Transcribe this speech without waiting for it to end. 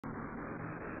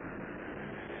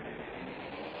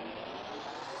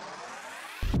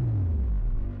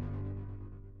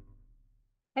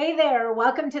Hey there,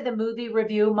 welcome to the Movie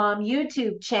Review Mom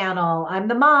YouTube channel. I'm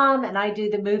the mom and I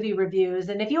do the movie reviews.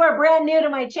 And if you are brand new to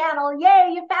my channel,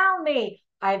 yay, you found me.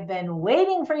 I've been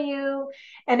waiting for you.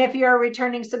 And if you're a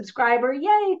returning subscriber,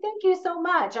 yay, thank you so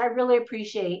much. I really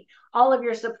appreciate all of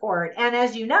your support. And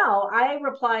as you know, I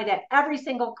reply to every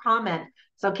single comment.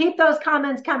 So keep those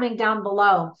comments coming down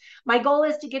below. My goal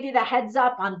is to give you the heads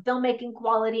up on filmmaking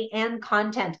quality and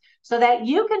content so that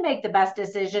you can make the best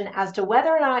decision as to whether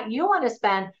or not you want to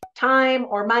spend time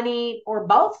or money or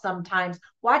both sometimes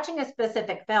watching a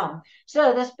specific film.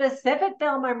 So the specific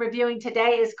film I'm reviewing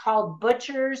today is called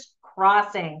Butcher's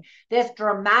Crossing. This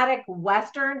dramatic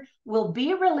Western will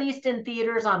be released in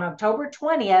theaters on October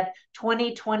 20th,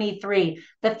 2023.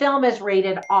 The film is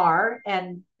rated R,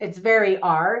 and it's very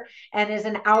R, and is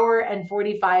an hour and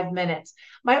 45 minutes.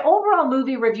 My overall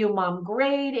movie review mom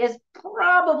grade is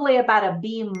probably about a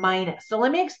B minus. So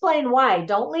let me explain why.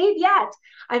 Don't leave yet.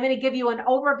 I'm going to give you an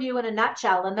overview in a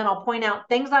nutshell, and then I'll point out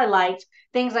things I liked,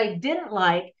 things I didn't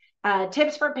like,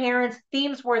 tips for parents,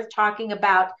 themes worth talking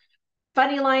about,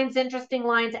 funny lines, interesting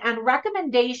lines, and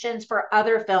recommendations for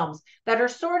other films that are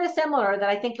sort of similar that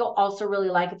I think you'll also really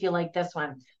like if you like this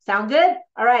one. Sound good?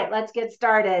 All right, let's get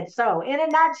started. So in a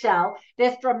nutshell,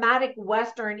 this dramatic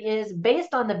Western is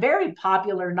based on the very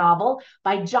popular novel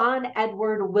by John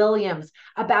Edward Williams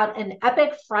about an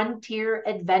epic frontier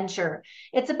adventure.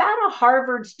 It's about a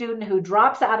Harvard student who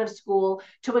drops out of school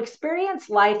to experience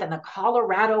life in the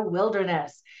Colorado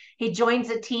wilderness. He joins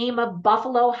a team of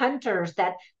buffalo hunters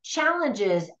that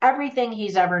challenges everything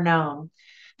he's ever known.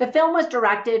 The film was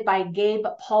directed by Gabe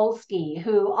Polsky,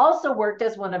 who also worked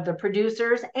as one of the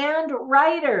producers and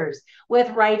writers, with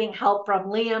writing help from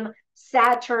Liam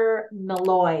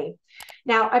Sattermalloy.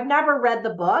 Now, I've never read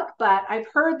the book, but I've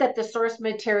heard that the source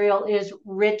material is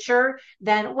richer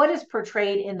than what is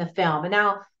portrayed in the film. And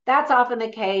now, that's often the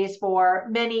case for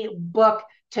many book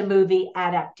to movie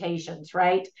adaptations,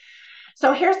 right?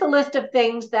 So here's the list of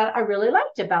things that I really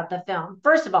liked about the film.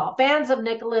 First of all, fans of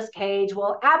Nicolas Cage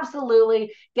will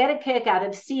absolutely get a kick out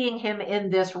of seeing him in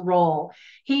this role.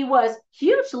 He was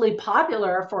hugely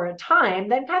popular for a time,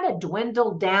 then kind of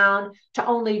dwindled down to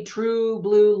only true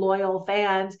blue loyal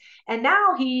fans. And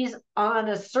now he's on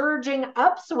a surging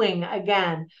upswing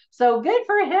again. So good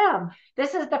for him.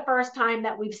 This is the first time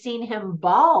that we've seen him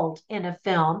bald in a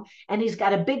film, and he's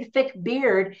got a big, thick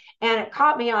beard, and it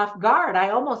caught me off guard. I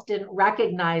almost didn't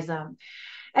recognize him.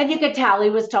 And you could tell he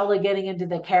was totally getting into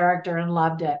the character and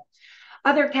loved it.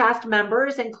 Other cast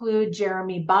members include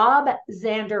Jeremy Bobb,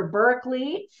 Xander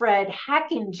Berkeley, Fred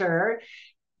Heckinger,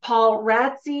 Paul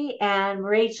Ratsey, and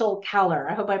Rachel Keller.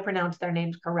 I hope I pronounced their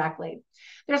names correctly.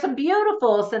 There's some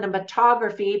beautiful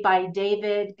cinematography by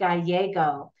David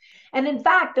Gallego. And in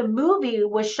fact, the movie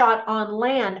was shot on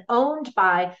land owned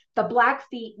by the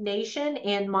Blackfeet Nation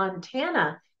in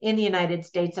Montana in the United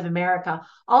States of America.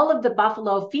 All of the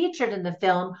buffalo featured in the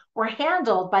film were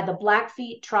handled by the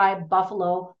Blackfeet Tribe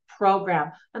Buffalo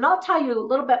Program. And I'll tell you a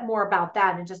little bit more about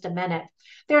that in just a minute.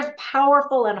 There's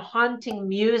powerful and haunting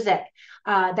music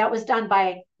that was done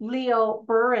by Leo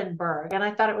Burenberg, and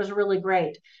I thought it was really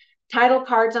great. Title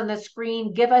cards on the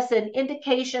screen give us an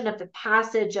indication of the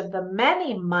passage of the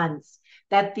many months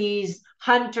that these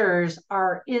hunters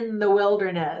are in the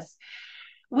wilderness.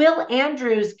 Will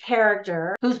Andrews'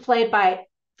 character, who's played by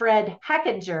Fred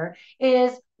Heckinger,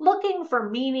 is looking for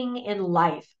meaning in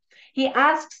life. He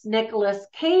asks Nicolas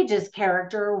Cage's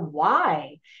character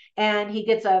why, and he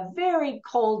gets a very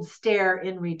cold stare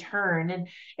in return. And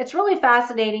it's really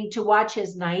fascinating to watch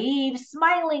his naive,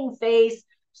 smiling face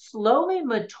slowly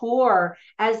mature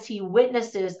as he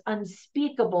witnesses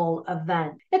unspeakable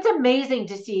event. It's amazing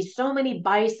to see so many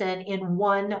bison in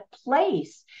one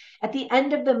place. At the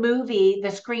end of the movie,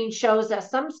 the screen shows us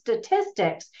some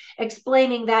statistics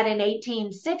explaining that in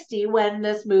 1860, when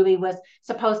this movie was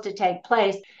supposed to take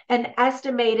place, an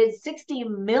estimated 60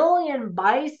 million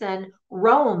bison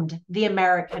roamed the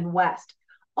American West.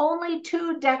 Only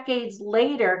 2 decades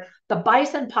later, the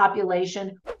bison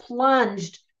population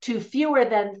plunged to fewer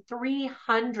than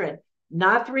 300,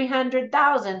 not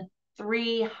 300,000,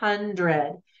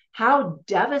 300. How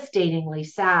devastatingly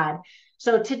sad.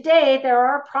 So today there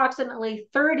are approximately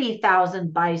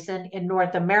 30,000 bison in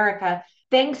North America,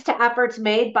 thanks to efforts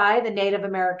made by the Native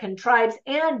American tribes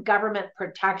and government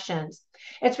protections.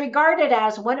 It's regarded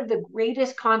as one of the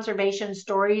greatest conservation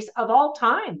stories of all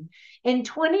time. In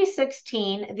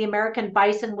 2016, the American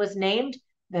bison was named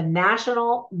the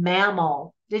national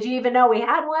mammal. Did you even know we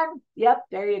had one? Yep,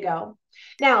 there you go.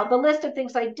 Now, the list of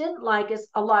things I didn't like is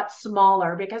a lot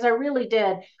smaller because I really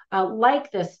did like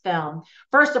this film.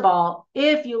 First of all,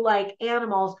 if you like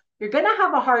animals, You're going to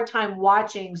have a hard time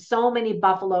watching so many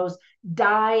buffaloes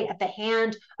die at the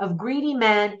hand of greedy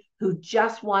men who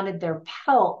just wanted their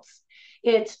pelts.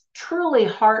 It's truly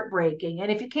heartbreaking.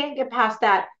 And if you can't get past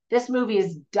that, this movie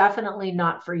is definitely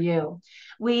not for you.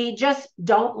 We just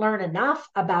don't learn enough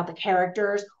about the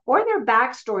characters or their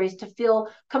backstories to feel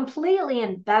completely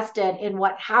invested in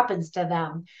what happens to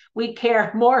them. We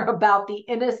care more about the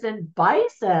innocent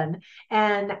bison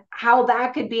and how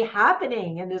that could be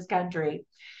happening in this country.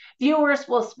 Viewers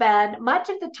will spend much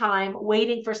of the time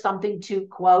waiting for something to,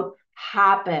 quote,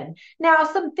 happen. Now,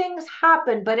 some things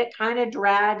happen, but it kind of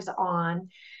drags on.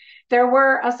 There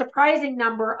were a surprising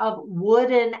number of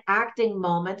wooden acting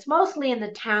moments, mostly in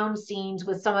the town scenes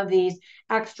with some of these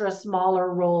extra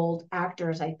smaller rolled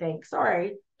actors, I think.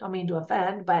 Sorry, don't mean to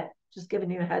offend, but just giving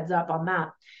you a heads up on that.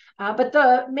 But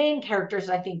the main characters,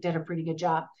 I think, did a pretty good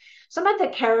job. Some of the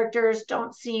characters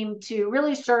don't seem to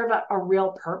really serve a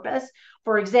real purpose.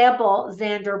 For example,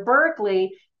 Xander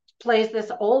Berkeley plays this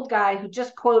old guy who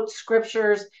just quotes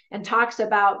scriptures and talks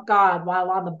about God while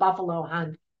on the buffalo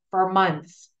hunt for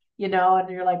months. And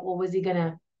you're like, well, was he going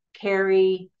to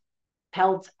carry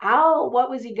pelts out? What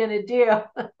was he going to do?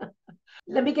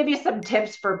 Let me give you some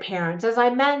tips for parents. As I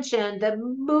mentioned, the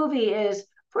movie is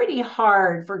pretty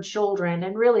hard for children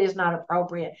and really is not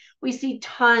appropriate. We see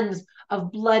tons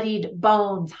of bloodied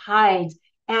bones, hides,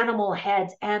 animal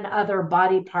heads, and other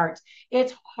body parts.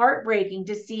 It's heartbreaking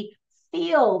to see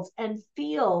fields and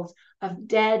fields of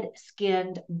dead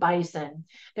skinned bison.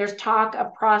 There's talk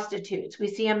of prostitutes. We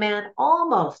see a man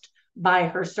almost buy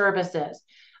her services.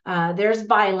 There's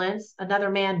violence. Another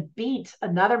man beats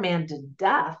another man to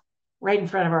death right in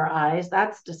front of our eyes.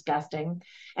 That's disgusting.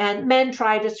 And men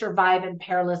try to survive in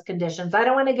perilous conditions. I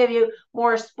don't want to give you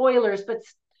more spoilers, but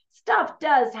stuff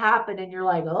does happen and you're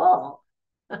like, oh.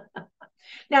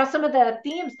 Now, some of the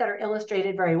themes that are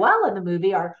illustrated very well in the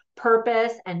movie are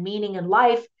purpose and meaning in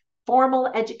life, formal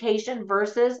education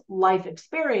versus life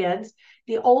experience,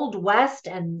 the Old West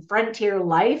and frontier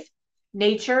life,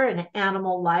 nature and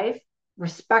animal life,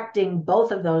 respecting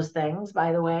both of those things,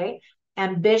 by the way,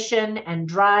 ambition and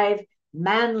drive,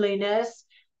 manliness,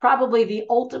 probably the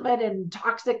ultimate in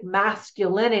toxic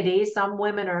masculinity. Some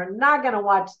women are not going to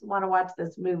want to watch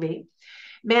this movie.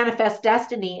 Manifest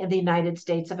Destiny in the United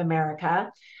States of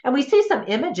America. And we see some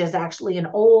images actually in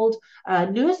old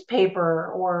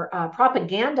newspaper or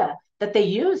propaganda that they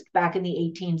used back in the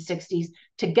 1860s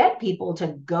to get people to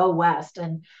go west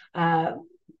and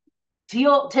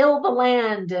till the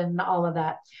land and all of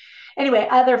that. Anyway,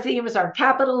 other themes are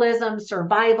capitalism,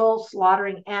 survival,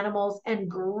 slaughtering animals,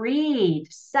 and greed,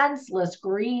 senseless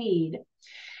greed.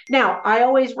 Now, I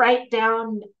always write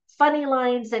down funny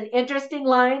lines and interesting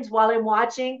lines while I'm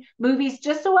watching movies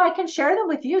just so I can share them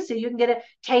with you so you can get a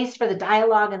taste for the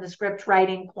dialogue and the script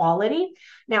writing quality.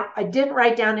 Now, I didn't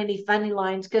write down any funny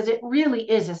lines because it really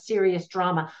is a serious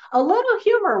drama. A little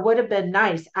humor would have been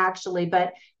nice, actually,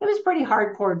 but it was pretty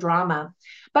hardcore drama.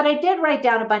 But I did write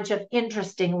down a bunch of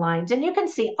interesting lines, and you can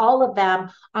see all of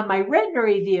them on my written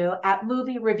review at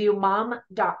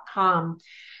moviereviewmom.com.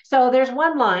 So there's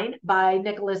one line by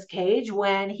Nicolas Cage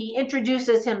when he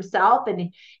introduces himself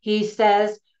and he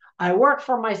says, I work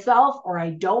for myself or I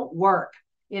don't work.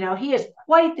 He is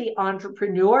quite the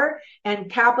entrepreneur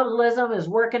and capitalism is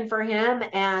working for him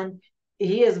and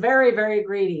he is very, very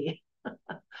greedy.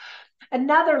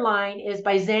 Another line is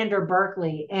by Xander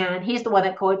Berkeley, and he's the one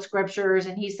that quotes scriptures,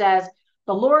 and he says,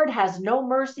 the Lord has no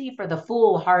mercy for the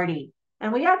foolhardy.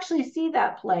 And we actually see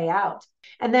that play out.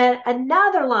 And then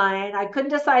another line, I couldn't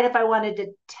decide if I wanted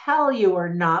to tell you or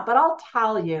not, but I'll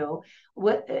tell you.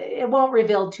 It won't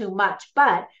reveal too much,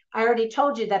 but I already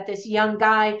told you that this young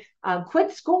guy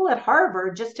quit school at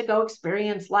Harvard just to go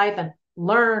experience life and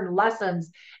learn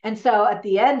lessons. And so at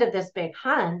the end of this big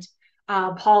hunt,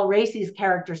 Paul Racy's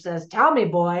character says, tell me,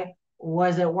 boy,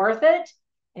 was it worth it?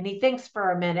 And he thinks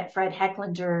for a minute, Fred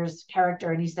Hecklinger's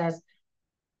character, and he says,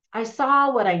 I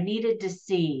saw what I needed to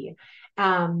see.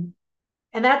 And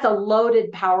that's a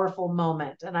loaded, powerful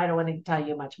moment. And I don't want to tell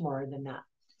you much more than that.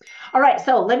 All right,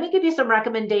 so let me give you some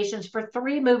recommendations for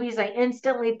 3 movies I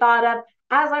instantly thought of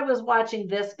as I was watching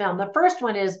this film. The first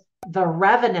one is The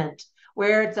Revenant,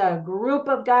 where it's a group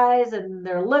of guys and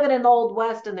they're living in the Old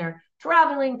West and they're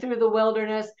traveling through the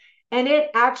wilderness. And it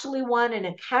actually won an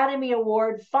Academy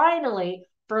Award finally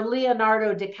for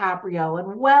Leonardo DiCaprio,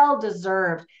 and well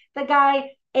deserved. The guy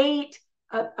ate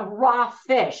a raw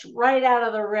fish right out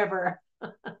of the river.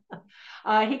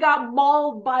 He got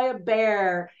mauled by a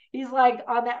bear. He's like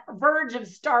on the verge of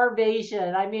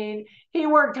starvation. I mean, he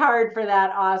worked hard for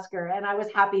that Oscar, and I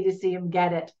was happy to see him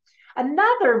get it.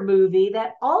 Another movie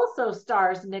that also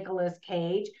stars Nicolas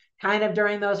Cage kind of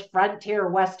during those frontier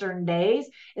Western days,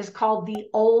 is called The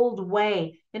Old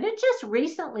Way. And it just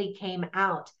recently came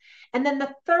out. And then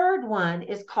the third one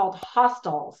is called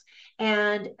Hostels.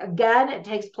 And again, it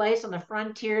takes place on the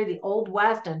frontier, the Old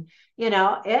West. And,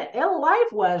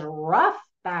 life was rough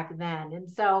back then. And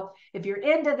so if you're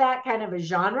into that kind of a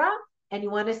genre and you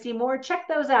want to see more, check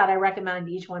those out. I recommend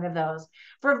each one of those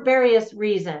for various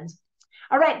reasons.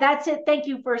 All right, that's it. Thank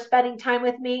you for spending time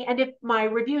with me. And if my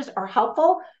reviews are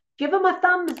helpful, give them a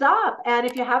thumbs up. And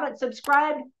if you haven't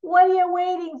subscribed, what are you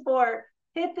waiting for?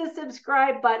 Hit the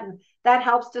subscribe button. That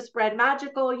helps to spread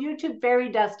magical YouTube fairy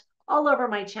dust all over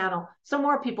my channel so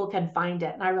more people can find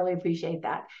it. And I really appreciate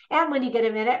that. And when you get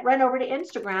a minute, run over to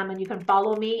Instagram and you can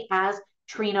follow me as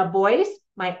Trina Boice,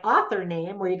 my author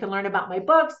name, where you can learn about my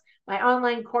books, my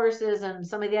online courses, and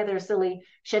some of the other silly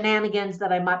shenanigans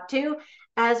that I'm up to,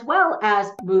 as well as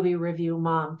Movie Review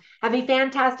Mom. Have a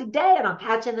fantastic day, and I'll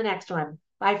catch you in the next one.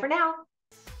 Bye for now.